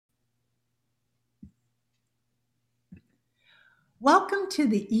Welcome to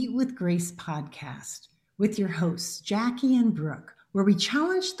the Eat with Grace podcast with your hosts, Jackie and Brooke, where we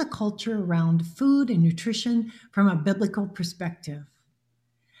challenge the culture around food and nutrition from a biblical perspective.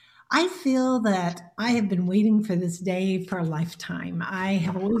 I feel that I have been waiting for this day for a lifetime. I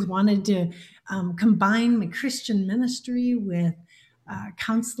have always wanted to combine my Christian ministry with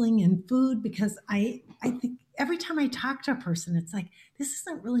counseling and food because I think every time I talk to a person, it's like, this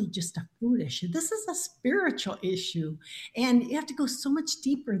isn't really just a food issue. This is a spiritual issue. And you have to go so much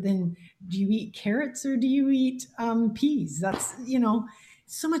deeper than, do you eat carrots or do you eat peas? That's,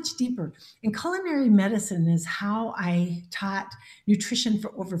 so much deeper. And culinary medicine is how I taught nutrition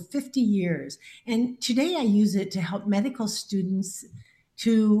for over 50 years. And today I use it to help medical students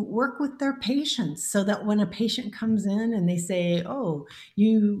to work with their patients so that when a patient comes in and they say, oh,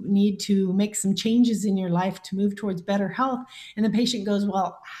 you need to make some changes in your life to move towards better health. And the patient goes,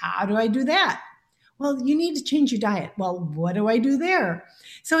 well, how do I do that? Well, you need to change your diet. Well, what do I do there?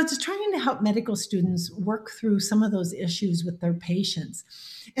 So it's trying to help medical students work through some of those issues with their patients.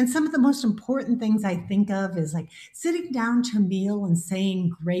 And some of the most important things I think of is like sitting down to a meal and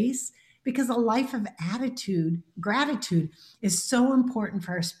saying grace, because a life of gratitude is so important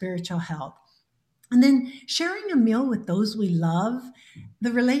for our spiritual health. And then sharing a meal with those we love,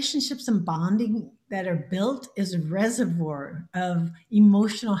 the relationships and bonding that are built is a reservoir of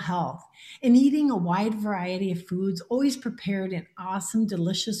emotional health. And eating a wide variety of foods, always prepared in awesome,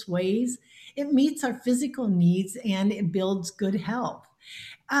 delicious ways, it meets our physical needs and it builds good health.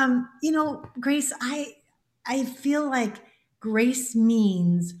 Grace, I feel like grace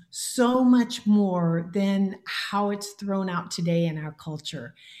means so much more than how it's thrown out today in our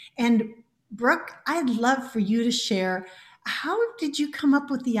culture. And Brooke, I'd love for you to share, how did you come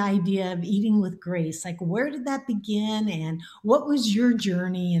up with the idea of eating with grace? Like, where did that begin? And what was your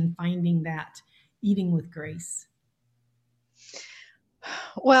journey in finding that eating with grace?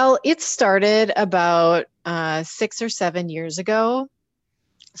 Well, it started about 6 or 7 years ago.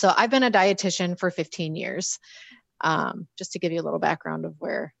 So I've been a dietitian for 15 years, just to give you a little background of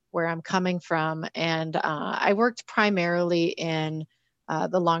where I'm coming from. And I worked primarily in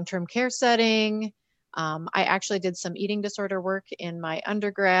the long-term care setting. I actually did some eating disorder work in my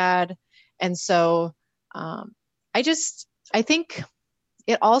undergrad. And so I think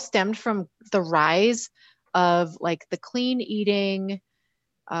it all stemmed from the rise of like the clean eating,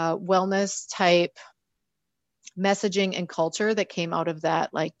 wellness type messaging and culture that came out of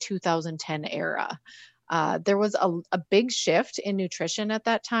that like 2010 era. There was a big shift in nutrition at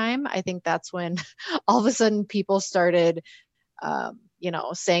that time. I think that's when all of a sudden people started,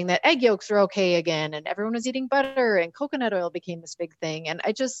 saying that egg yolks are okay again, and everyone was eating butter, and coconut oil became this big thing. And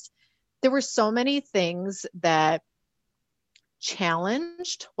there were so many things that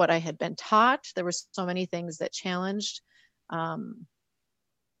challenged what I had been taught. There were so many things that challenged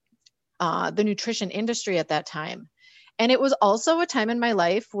the nutrition industry at that time. And it was also a time in my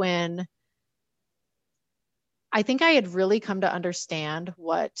life when I think I had really come to understand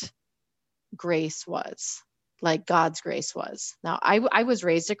what grace was, like God's grace was. Now, I was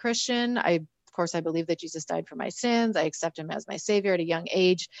raised a Christian. Of course, I believe that Jesus died for my sins. I accept him as my savior at a young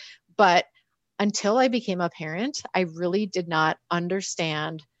age. But until I became a parent, I really did not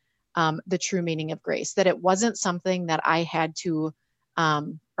understand the true meaning of grace, that it wasn't something that I had to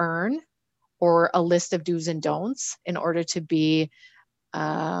earn or a list of do's and don'ts in order to be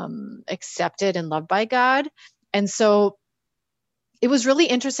accepted and loved by God. And so it was really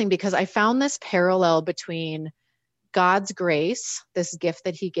interesting because I found this parallel between God's grace, this gift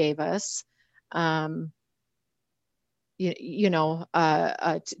that he gave us, to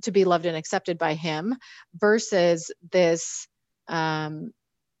be loved and accepted by him, versus this, the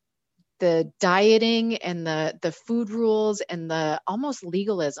dieting and the food rules and the almost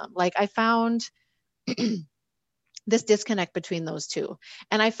legalism. Like I found this disconnect between those two.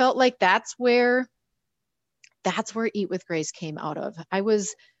 And I felt like that's where Eat with Grace came out of. I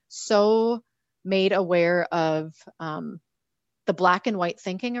was so made aware of the black and white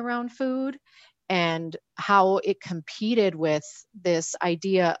thinking around food and how it competed with this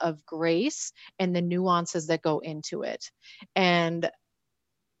idea of grace and the nuances that go into it. And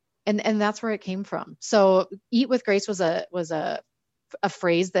that's where it came from. So Eat with Grace was a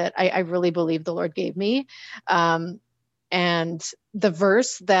phrase that I really believe the Lord gave me. And the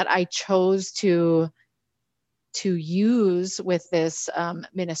verse that I chose to use with this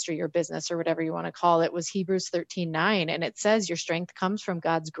ministry or business or whatever you want to call it was Hebrews 13:9. And it says, your strength comes from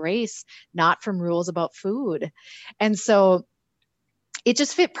God's grace, not from rules about food. And so it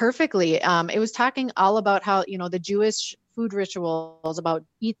just fit perfectly. It was talking all about how, the Jewish food rituals, about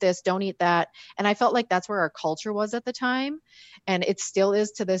eat this, don't eat that. And I felt like that's where our culture was at the time. And it still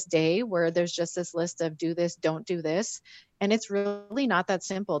is to this day, where there's just this list of do this, don't do this. And it's really not that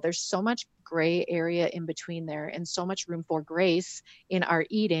simple. There's so much gray area in between there, and so much room for grace in our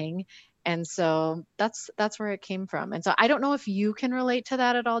eating. And so that's where it came from. And so I don't know if you can relate to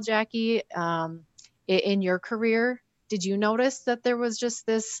that at all, Jackie. In your career, did you notice that there was just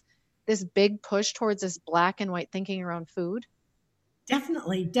this big push towards this black and white thinking around food?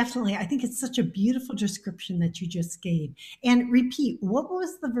 Definitely, definitely. I think it's such a beautiful description that you just gave. And repeat, what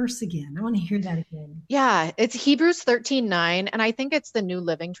was the verse again? I want to hear that again. Yeah, it's Hebrews 13:9, and I think it's the New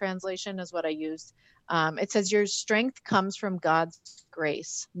Living Translation is what I used. It says, your strength comes from God's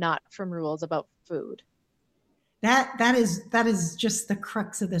grace, not from rules about food. That is just the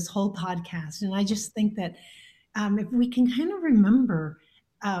crux of this whole podcast. And I just think that if we can kind of remember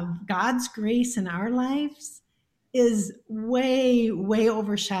God's grace in our lives is way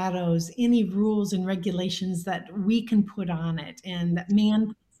overshadows any rules and regulations that we can put on it and that man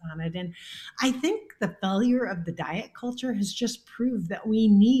puts on it. And I think the failure of the diet culture has just proved that we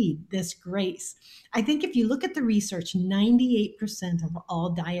need this grace. I think if you look at the research, 98% of all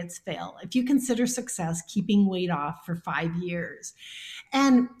diets fail if you consider success keeping weight off for 5 years.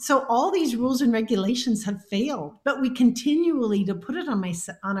 And so all these rules and regulations have failed, but we continually to put it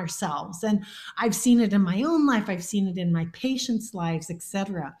on ourselves. And I've seen it in my own life, I've seen it in my patients' lives,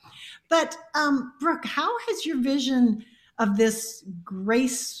 etc. But Brooke, how has your vision of this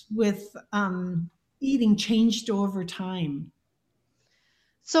grace with eating changed over time?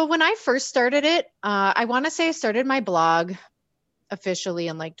 So when I first started it, I want to say I started my blog officially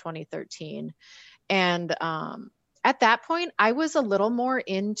in like 2013. And at that point, I was a little more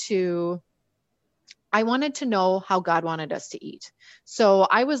into, I wanted to know how God wanted us to eat. So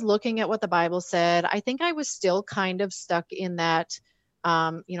I was looking at what the Bible said. I think I was still kind of stuck in that,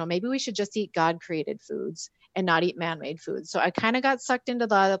 maybe we should just eat God created foods and not eat man-made foods. So I kind of got sucked into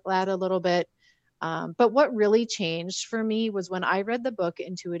that a little bit. But what really changed for me was when I read the book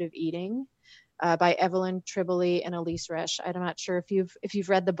Intuitive Eating by Evelyn Tribole and Elise Resch. I'm not sure if you've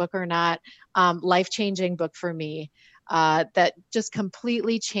read the book or not. Life-changing book for me that just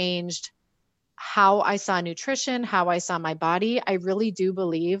completely changed how I saw nutrition, how I saw my body. I really do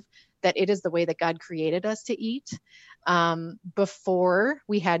believe that it is the way that God created us to eat. Before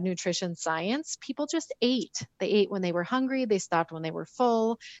we had nutrition science, people just ate. They ate when they were hungry. They stopped when they were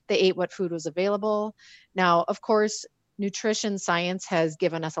full. They ate what food was available. Now, of course, nutrition science has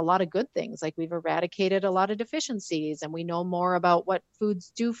given us a lot of good things. Like we've eradicated a lot of deficiencies, and we know more about what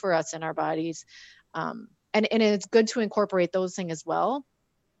foods do for us in our bodies. And it's good to incorporate those things as well.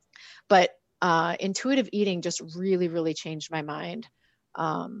 But intuitive eating just really, really changed my mind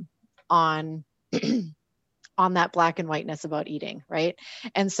on on that black and whiteness about eating, right?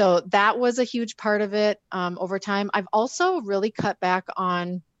 And so that was a huge part of it over time. I've also really cut back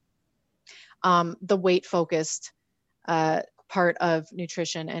on the weight focused part of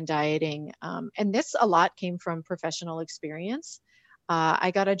nutrition and dieting. And this a lot came from professional experience.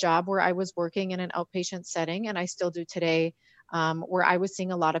 I got a job where I was working in an outpatient setting, and I still do today, where I was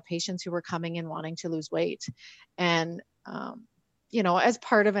seeing a lot of patients who were coming in wanting to lose weight. And as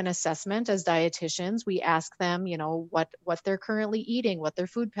part of an assessment as dietitians, we ask them, what they're currently eating, what their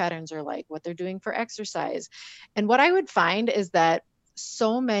food patterns are like, what they're doing for exercise. And what I would find is that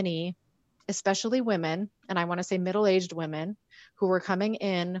so many, especially women, and I want to say middle-aged women who were coming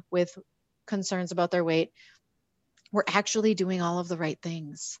in with concerns about their weight, were actually doing all of the right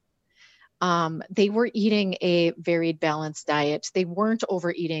things. They were eating a varied, balanced diet. They weren't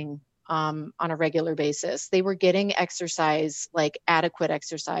overeating on a regular basis. They were getting exercise, like adequate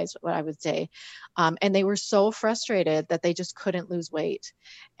exercise, what I would say. And they were so frustrated that they just couldn't lose weight.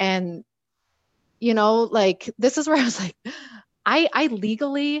 And, this is where I was like, I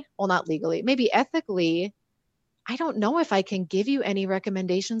legally, well, not legally, maybe ethically, I don't know if I can give you any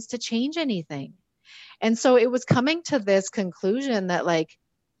recommendations to change anything. And so it was coming to this conclusion that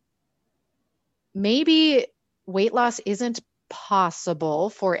maybe weight loss isn't possible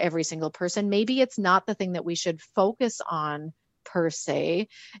for every single person. Maybe it's not the thing that we should focus on per se.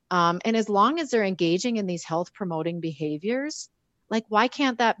 And as long as they're engaging in these health promoting behaviors, why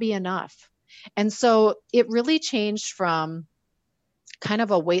can't that be enough? And so it really changed from kind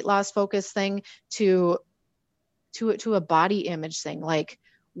of a weight loss focused thing to a body image thing.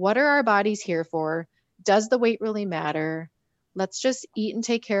 What are our bodies here for? Does the weight really matter? Let's just eat and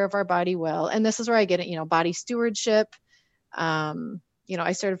take care of our body well. And this is where I get it, body stewardship,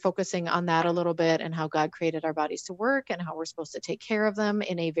 I started focusing on that a little bit, and how God created our bodies to work and how we're supposed to take care of them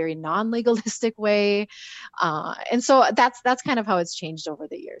in a very non-legalistic way. And so that's kind of how it's changed over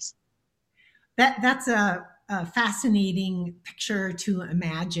the years. That's a fascinating picture to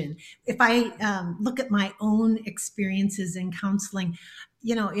imagine. If I look at my own experiences in counseling,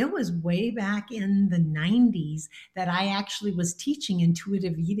 it was way back in the 90s that I actually was teaching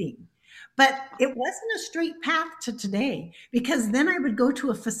intuitive eating. But it wasn't a straight path to today, because then I would go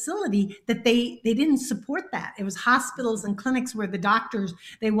to a facility that they didn't support that. It was hospitals and clinics where the doctors,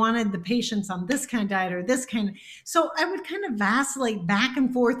 they wanted the patients on this kind of diet or this kind of. So I would kind of vacillate back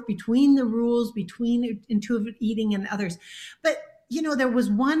and forth between the rules, between intuitive eating and others. But there was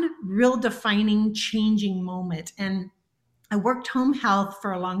one real defining changing moment, and I worked home health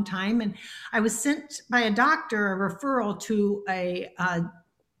for a long time, and I was sent by a doctor a referral to a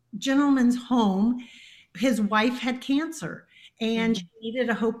gentleman's home. His wife had cancer, and she needed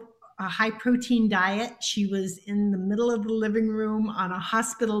a high protein diet. She was in the middle of the living room on a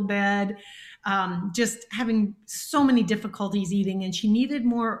hospital bed, just having so many difficulties eating, and she needed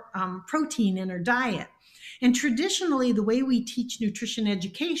more protein in her diet. And traditionally, the way we teach nutrition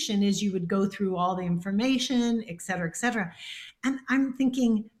education is you would go through all the information, et cetera, et cetera. And I'm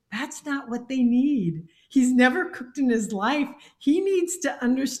thinking, that's not what they need. He's never cooked in his life. He needs to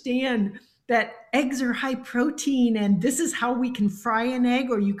understand that eggs are high protein, and this is how we can fry an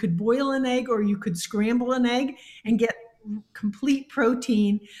egg, or you could boil an egg, or you could scramble an egg and get complete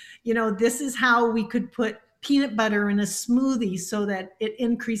protein. This is how we could put peanut butter in a smoothie so that it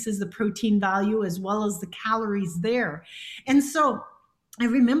increases the protein value as well as the calories there. And so I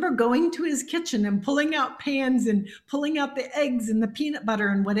remember going to his kitchen and pulling out pans and pulling out the eggs and the peanut butter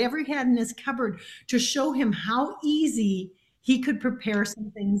and whatever he had in his cupboard to show him how easy he could prepare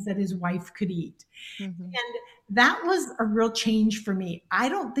some things that his wife could eat. Mm-hmm. And that was a real change for me. I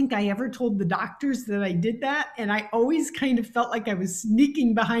don't think I ever told the doctors that I did that. And I always kind of felt like I was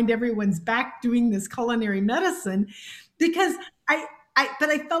sneaking behind everyone's back doing this culinary medicine, because but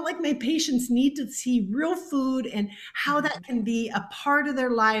I felt like my patients need to see real food and how that can be a part of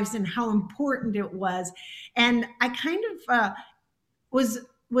their lives and how important it was. And I kind of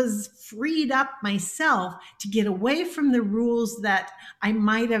was freed up myself to get away from the rules that I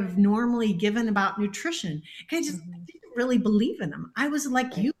might have normally given about nutrition. I just didn't really believe in them. I was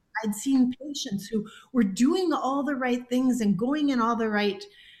like you. I'd seen patients who were doing all the right things and going in all the right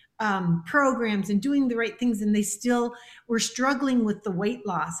programs and doing the right things, and they still were struggling with the weight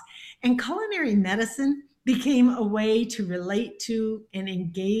loss. And culinary medicine became a way to relate to and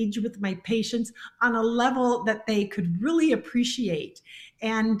engage with my patients on a level that they could really appreciate.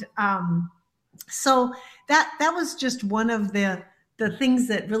 And so that was just one of the things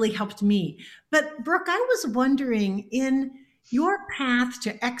that really helped me. But Brooke, I was wondering, in your path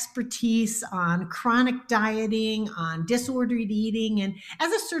to expertise on chronic dieting, on disordered eating, and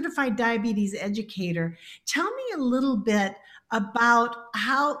as a certified diabetes educator, tell me a little bit about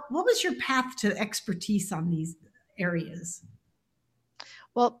what was your path to expertise on these areas?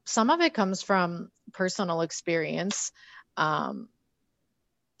 Well, some of it comes from personal experience.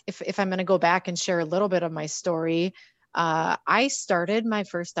 If I'm going to go back and share a little bit of my story, I started my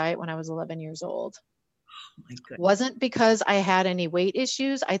first diet when I was 11 years old. Wasn't because I had any weight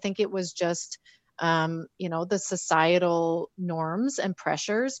issues. I think it was just, the societal norms and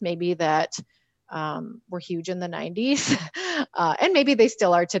pressures, maybe that were huge in the 90s. And maybe they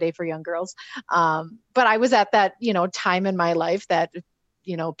still are today for young girls. But I was at that, time in my life, that,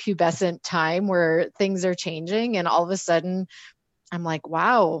 pubescent time where things are changing. And all of a sudden I'm like,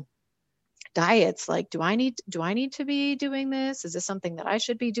 wow, diets, like, do I need to be doing this? Is this something that I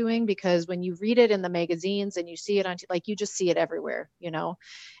should be doing? Because when you read it in the magazines and you see it on, like, you just see it everywhere,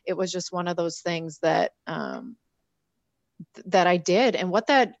 it was just one of those things that, that I did. And what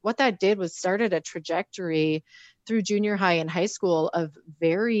that did was started a trajectory through junior high and high school of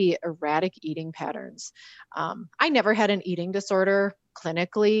very erratic eating patterns. I never had an eating disorder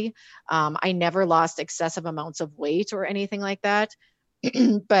clinically. I never lost excessive amounts of weight or anything like that.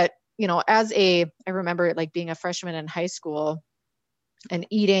 But I remember like being a freshman in high school and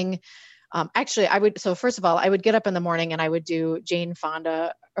eating, so first of all, I would get up in the morning and I would do Jane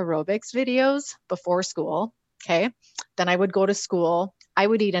Fonda aerobics videos before school. Okay. Then I would go to school. I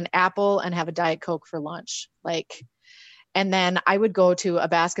would eat an apple and have a Diet Coke for lunch. And then I would go to a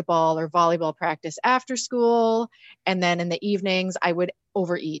basketball or volleyball practice after school. And then in the evenings, I would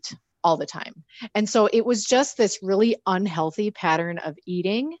overeat all the time. And so it was just this really unhealthy pattern of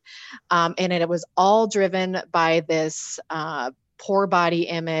eating. And it was all driven by this poor body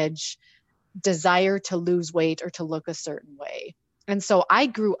image, desire to lose weight or to look a certain way. And so I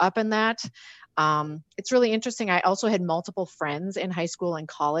grew up in that. It's really interesting. I also had multiple friends in high school and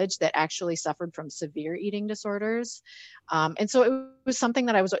college that actually suffered from severe eating disorders. And so it was something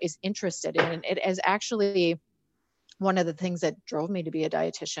that I was always interested in. And it is actually one of the things that drove me to be a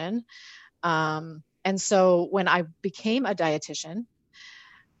dietitian. And so when I became a dietitian,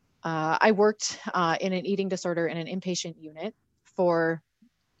 I worked in an eating disorder in an inpatient unit for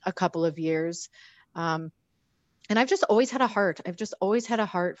a couple of years. Um, and I've just always had a heart. I've just always had a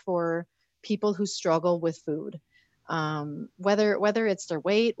heart for people who struggle with food. Whether it's their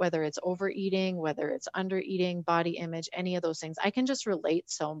weight, whether it's overeating, whether it's undereating, body image, any of those things, I can just relate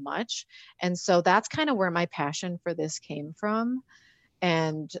so much. And so that's kind of where my passion for this came from,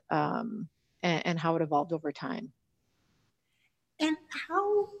 and and how it evolved over time. And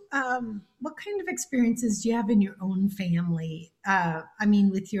how, what kind of experiences do you have in your own family? I mean,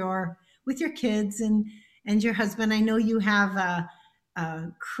 with your kids and your husband. I know you have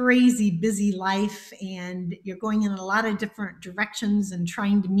a crazy busy life, and you're going in a lot of different directions and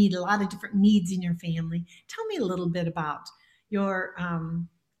trying to meet a lot of different needs in your family. Tell me a little bit about your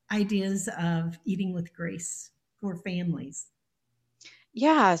ideas of eating with grace for families.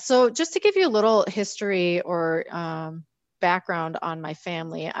 Yeah. So just to give you a little history or background on my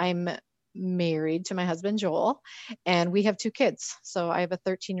family, I'm married to my husband, Joel, and we have two kids. So I have a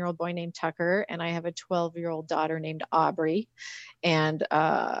 13-year-old boy named Tucker, and I have a 12-year-old daughter named Aubrey. And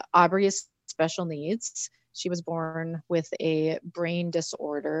Aubrey is special needs. She was born with a brain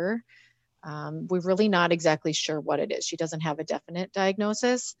disorder. We're really not exactly sure what it is. She doesn't have a definite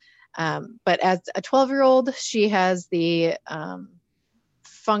diagnosis. But as a 12-year-old, she has the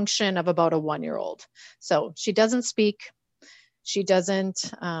function of about a 1-year-old. So she doesn't speak. She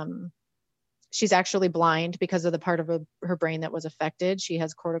doesn't, she's actually blind because of the part of her brain that was affected. She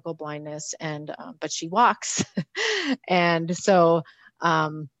has cortical blindness, and, but she walks. And so,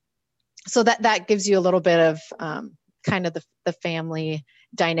 so that gives you a little bit of kind of the family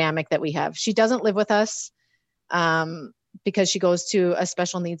dynamic that we have. She doesn't live with us because she goes to a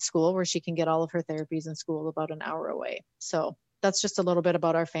special needs school where she can get all of her therapies in school about an hour away. So that's just a little bit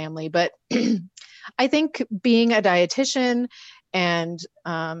about our family. But I think being a dietitian and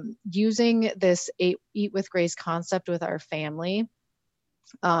using this eat with grace concept with our family,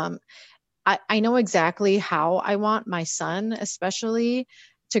 I know exactly how I want my son, especially,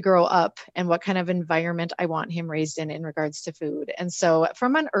 to grow up and what kind of environment I want him raised in regards to food. And so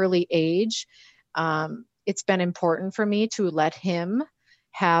from an early age, it's been important for me to let him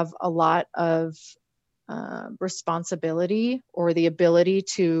have a lot of responsibility or the ability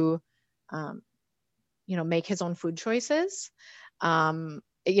to, um, make his own food choices. As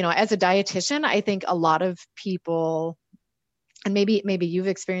a dietitian, I think a lot of people, and maybe you've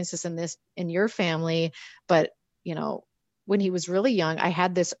experienced this in your family, but when he was really young, I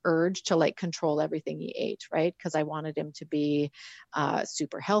had this urge to like control everything he ate, right? Because I wanted him to be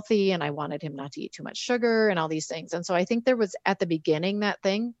super healthy, and I wanted him not to eat too much sugar and all these things. And so I think there was at the beginning that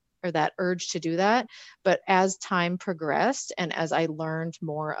thing, or that urge to do that. But as time progressed and as I learned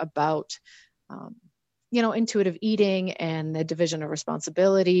more about um, intuitive eating and the division of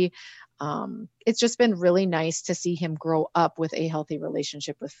responsibility, it's just been really nice to see him grow up with a healthy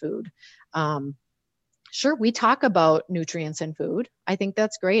relationship with food. Sure, we talk about nutrients in food. I think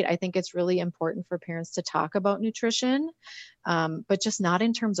that's great. I think it's really important for parents to talk about nutrition, but just not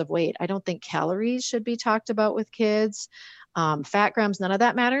in terms of weight. I don't think calories should be talked about with kids. Fat grams, none of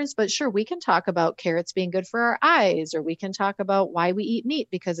that matters. But sure, we can talk about carrots being good for our eyes, or we can talk about why we eat meat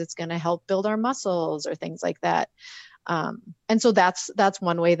because it's going to help build our muscles or things like that. And so that's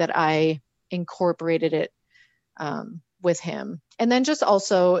one way that I incorporated it with him. And then just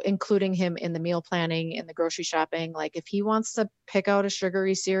also including him in the meal planning, in the grocery shopping. Like if he wants to pick out a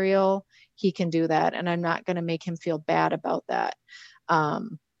sugary cereal, he can do that. And I'm not going to make him feel bad about that.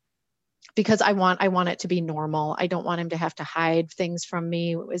 Because I want it to be normal. I don't want him to have to hide things from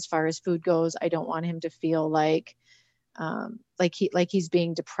me as far as food goes. I don't want him to feel like he's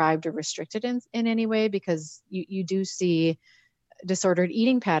being deprived or restricted in any way, because you do see disordered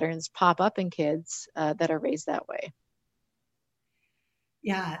eating patterns pop up in kids that are raised that way.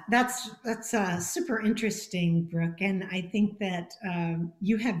 Yeah, that's super interesting, Brooke. And I think that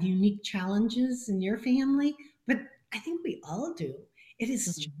you have unique challenges in your family, but I think we all do. It is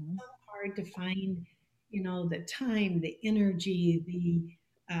just Mhm. so hard to find, the time, the energy,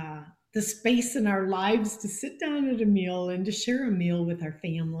 the space in our lives to sit down at a meal and to share a meal with our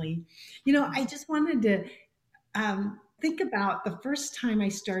family. I just wanted to think about the first time I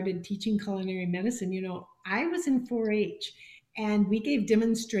started teaching culinary medicine. I was in 4-H, and we gave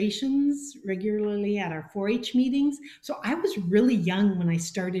demonstrations regularly at our 4-H meetings. So I was really young when I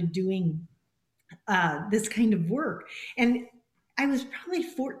started doing this kind of work. And I was probably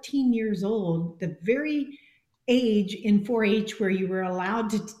 14 years old, the very age in 4-H where you were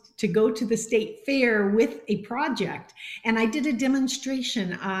allowed to go to the state fair with a project. And I did a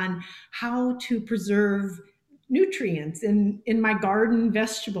demonstration on how to preserve nutrients in my garden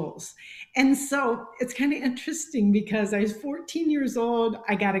vegetables. And so it's kind of interesting because I was 14 years old.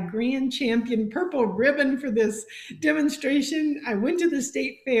 I got a grand champion purple ribbon for this demonstration. I went to the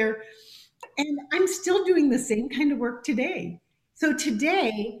state fair, and I'm still doing the same kind of work today. So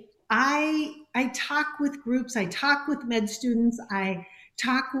today I talk with groups, I talk with med students, I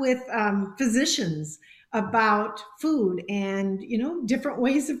talk with physicians about food and different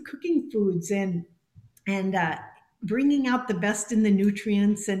ways of cooking foods, and bringing out the best in the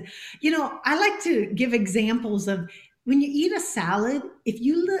nutrients. And I like to give examples of when you eat a salad, if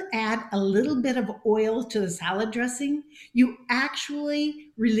you add a little bit of oil to the salad dressing, you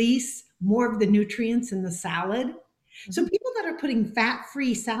actually release more of the nutrients in the salad. So people that are putting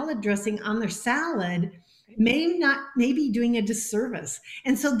fat-free salad dressing on their salad may be doing a disservice.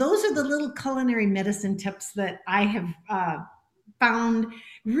 And so those are the little culinary medicine tips that I have found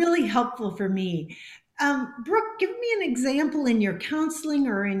really helpful for me. Brooke, give me an example in your counseling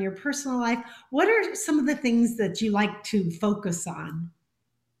or in your personal life. What are some of the things that you like to focus on?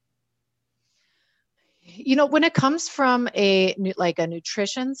 When it comes from a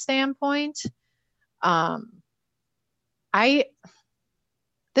nutrition standpoint, I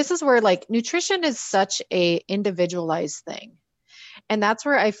this is where like nutrition is such a individualized thing. And that's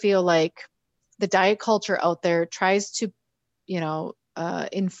where I feel like the diet culture out there tries to,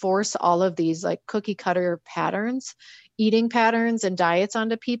 enforce all of these like cookie cutter patterns, eating patterns and diets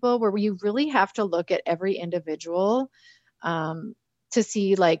onto people, where you really have to look at every individual to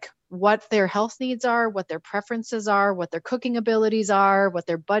see like what their health needs are, what their preferences are, what their cooking abilities are, what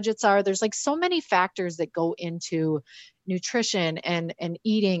their budgets are. There's like so many factors that go into nutrition and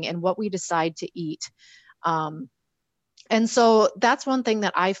eating and what we decide to eat. And so that's one thing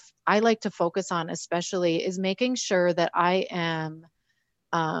that I like to focus on, especially, is making sure that I am,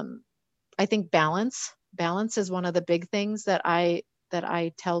 I think balance is one of the big things that I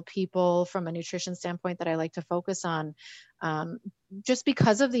tell people from a nutrition standpoint that I like to focus on, just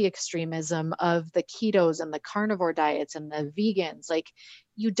because of the extremism of the ketos and the carnivore diets and the vegans. Like,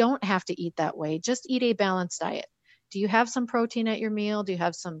 you don't have to eat that way. Just eat a balanced diet. Do you have some protein at your meal? Do you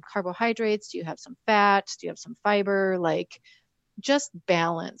have some carbohydrates? Do you have some fat? Do you have some fiber? Like, just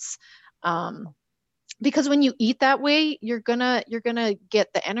balance. Because when you eat that way, you're gonna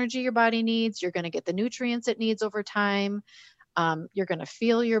get the energy your body needs. You're gonna get the nutrients it needs over time. You're gonna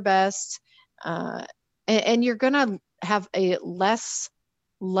feel your best, and you're gonna have a less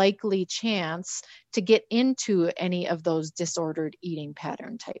likely chance to get into any of those disordered eating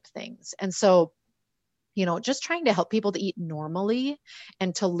pattern type things. And so, just trying to help people to eat normally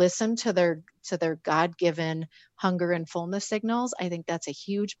and to listen to their God-given hunger and fullness signals. I think that's a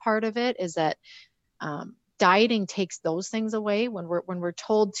huge part of it, is that dieting takes those things away. When we're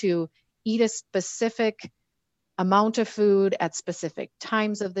told to eat a specific amount of food at specific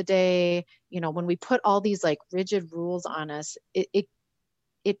times of the day, when we put all these like rigid rules on us,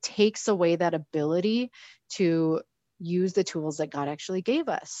 it takes away that ability to use the tools that God actually gave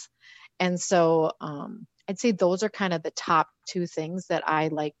us. And so I'd say those are kind of the top two things that I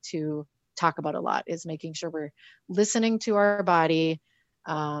like to talk about a lot, is making sure we're listening to our body,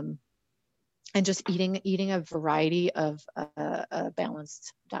 and just eating a variety of a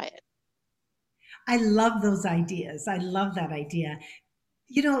balanced diet. I love those ideas. I love that idea.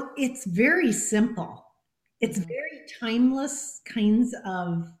 It's very simple. It's very timeless kinds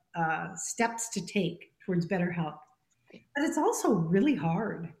of steps to take towards better health. But it's also really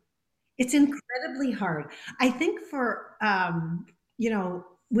hard. It's incredibly hard. I think for,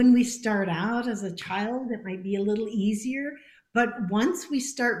 when we start out as a child, it might be a little easier. But once we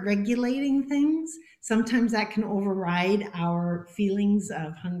start regulating things, sometimes that can override our feelings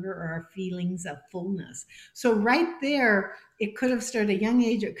of hunger or our feelings of fullness. So, right there, it could have started at a young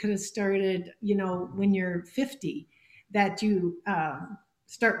age. It could have started, when you're 50, that you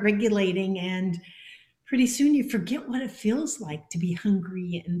start regulating, and pretty soon you forget what it feels like to be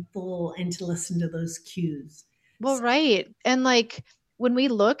hungry and full and to listen to those cues. Well, right. And like, when we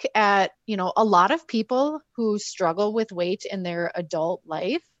look at, a lot of people who struggle with weight in their adult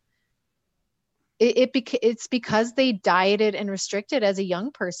life, it's because they dieted and restricted as a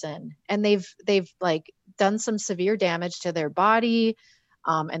young person, and they've like done some severe damage to their body.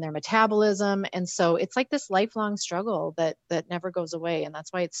 and their metabolism. And so it's like this lifelong struggle that never goes away. And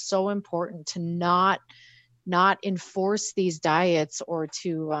that's why it's so important to not enforce these diets, or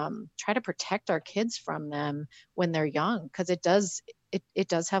to try to protect our kids from them when they're young, because it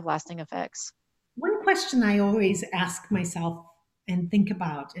does have lasting effects. One question I always ask myself and think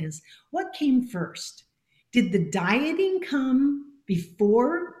about is, what came first? Did the dieting come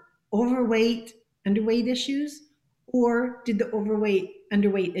before overweight, underweight issues, or did the overweight,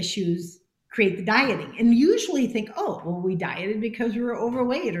 underweight issues create the dieting? And usually think, oh, well, we dieted because we were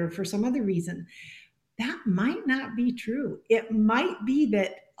overweight or for some other reason. That might not be true. It might be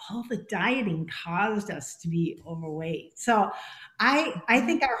that all the dieting caused us to be overweight. So I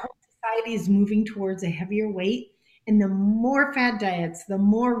think our whole society is moving towards a heavier weight. And the more fad diets, the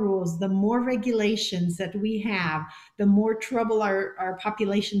more rules, the more regulations that we have, the more trouble our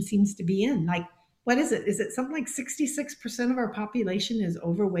population seems to be in. Like, what is it? Is it something like 66% of our population is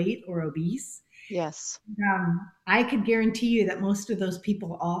overweight or obese? Yes. I could guarantee you that most of those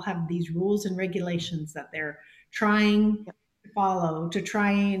people all have these rules and regulations that they're trying Yep. to follow to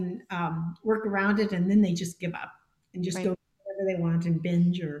try and work around it, and then they just give up and just Right. go whatever they want and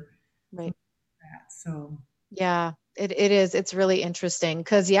binge or Right. something like that. So, Yeah, it is. It's really interesting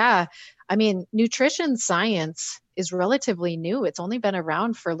because, yeah, I mean, nutrition science is relatively new. It's only been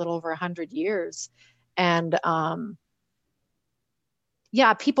around for a little over 100 years. And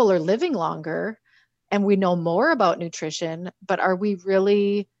yeah, people are living longer and we know more about nutrition, but are we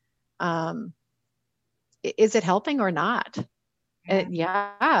really, um, is it helping or not? yeah,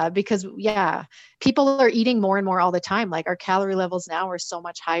 Yeah, because yeah, people are eating more and more all the time. Like our calorie levels now are so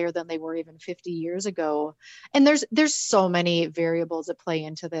much higher than they were even 50 years ago. And there's so many variables that play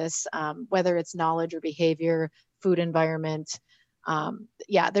into this, whether it's knowledge or behavior, food environment.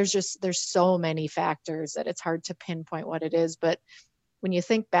 Yeah, there's so many factors that it's hard to pinpoint what it is. But when you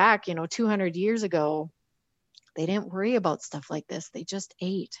think back, 200 years ago, they didn't worry about stuff like this. They just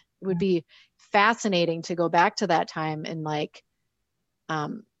ate. It would be fascinating to go back to that time and like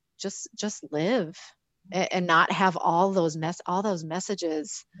um, just live and not have all those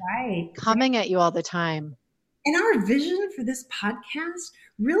messages right. coming at you all the time. And our vision for this podcast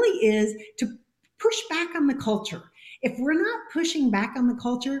really is to push back on the culture. If we're not pushing back on the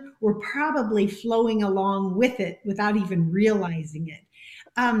culture, we're probably flowing along with it without even realizing it.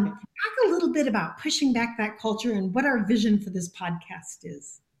 Right. Talk a little bit about pushing back that culture and what our vision for this podcast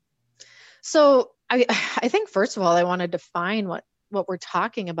is. So I think first of all, I want to define what we're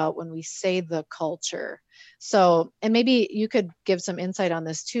talking about when we say the culture. So, and maybe you could give some insight on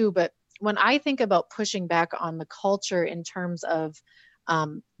this too, but when I think about pushing back on the culture in terms of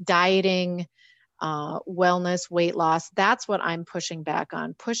dieting, wellness, weight loss, that's what I'm pushing back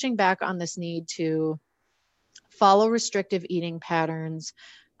on this need to follow restrictive eating patterns,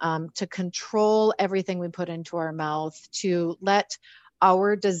 to control everything we put into our mouth, to let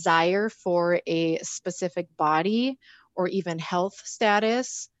our desire for a specific body or even health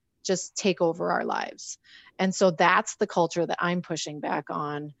status just take over our lives. And so that's the culture that I'm pushing back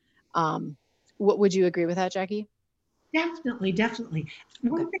on. What would you agree with that, Jackie? Definitely, definitely. Okay.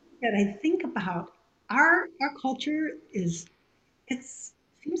 One thing that I think about our culture is it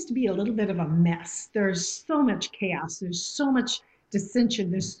seems to be a little bit of a mess. There's so much chaos, there's so much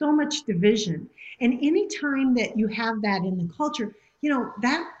dissension, there's so much division. And anytime that you have that in the culture,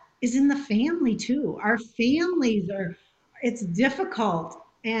 that is in the family too. Our families are, it's difficult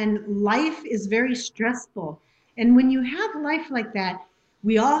and life is very stressful. And when you have life like that,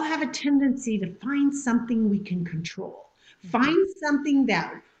 we all have a tendency to find something we can control, Mm-hmm. find something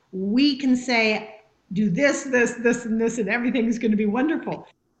that we can say, do this, and this, and everything's going to be Right. wonderful.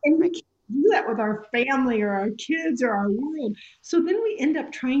 And we Right. can't do that with our family or our kids or our world. So then we end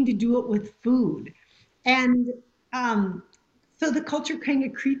up trying to do it with food. And um, so the culture kind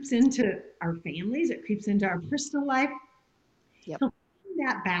of creeps into our families, it creeps into our personal life. Yep. So putting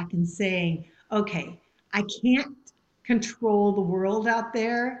that back and saying, okay, I can't control the world out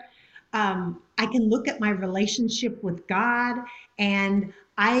there. I can look at my relationship with God, and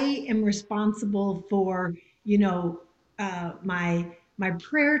I am responsible for, you know, my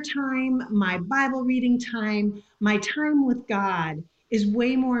prayer time, my Bible reading time, my time with God is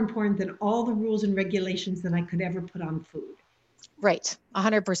way more important than all the rules and regulations that I could ever put on food. Right.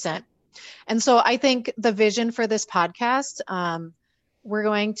 100%. And so I think the vision for this podcast, we're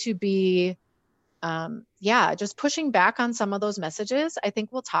going to be, yeah, just pushing back on some of those messages. I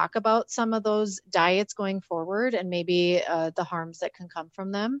think we'll talk about some of those diets going forward and maybe the harms that can come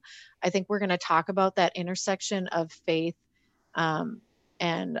from them. I think we're going to talk about that intersection of faith um,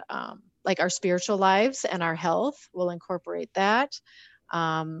 and like our spiritual lives and our health. We'll incorporate that.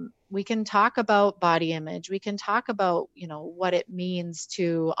 We can talk about body image. We can talk about, what it means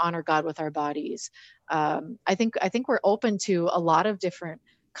to honor God with our bodies. I think we're open to a lot of different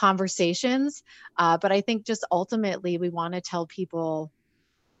conversations, but I think just ultimately we want to tell people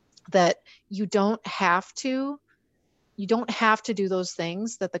that you don't have to do those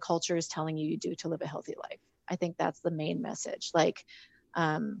things that the culture is telling you do to live a healthy life. I think that's the main message. Like,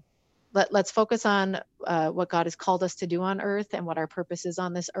 um, let's focus on what God has called us to do on earth and what our purpose is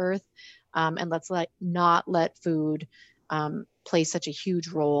on this earth. And let's not let food play such a huge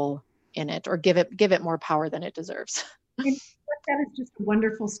role in it, or give it more power than it deserves. And that is just a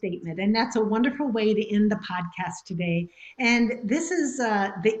wonderful statement. And that's a wonderful way to end the podcast today. And this is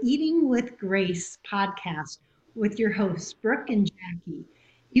the Eating with Grace podcast with your hosts, Brooke and Jackie.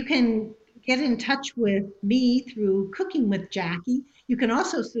 You can get in touch with me through Cooking with Jackie. You can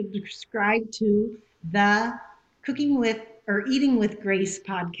also subscribe to the Cooking with or Eating with Grace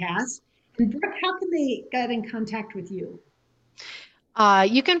podcast. And Brooke, how can they get in contact with you?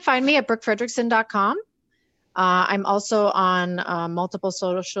 You can find me at brookefredrickson.com. I'm also on multiple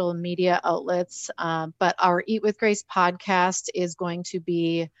social media outlets, but our Eat with Grace podcast is going to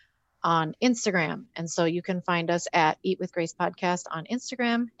be on Instagram. And so you can find us at Eat with Grace Podcast on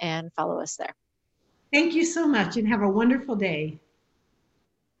Instagram and follow us there. Thank you so much and have a wonderful day.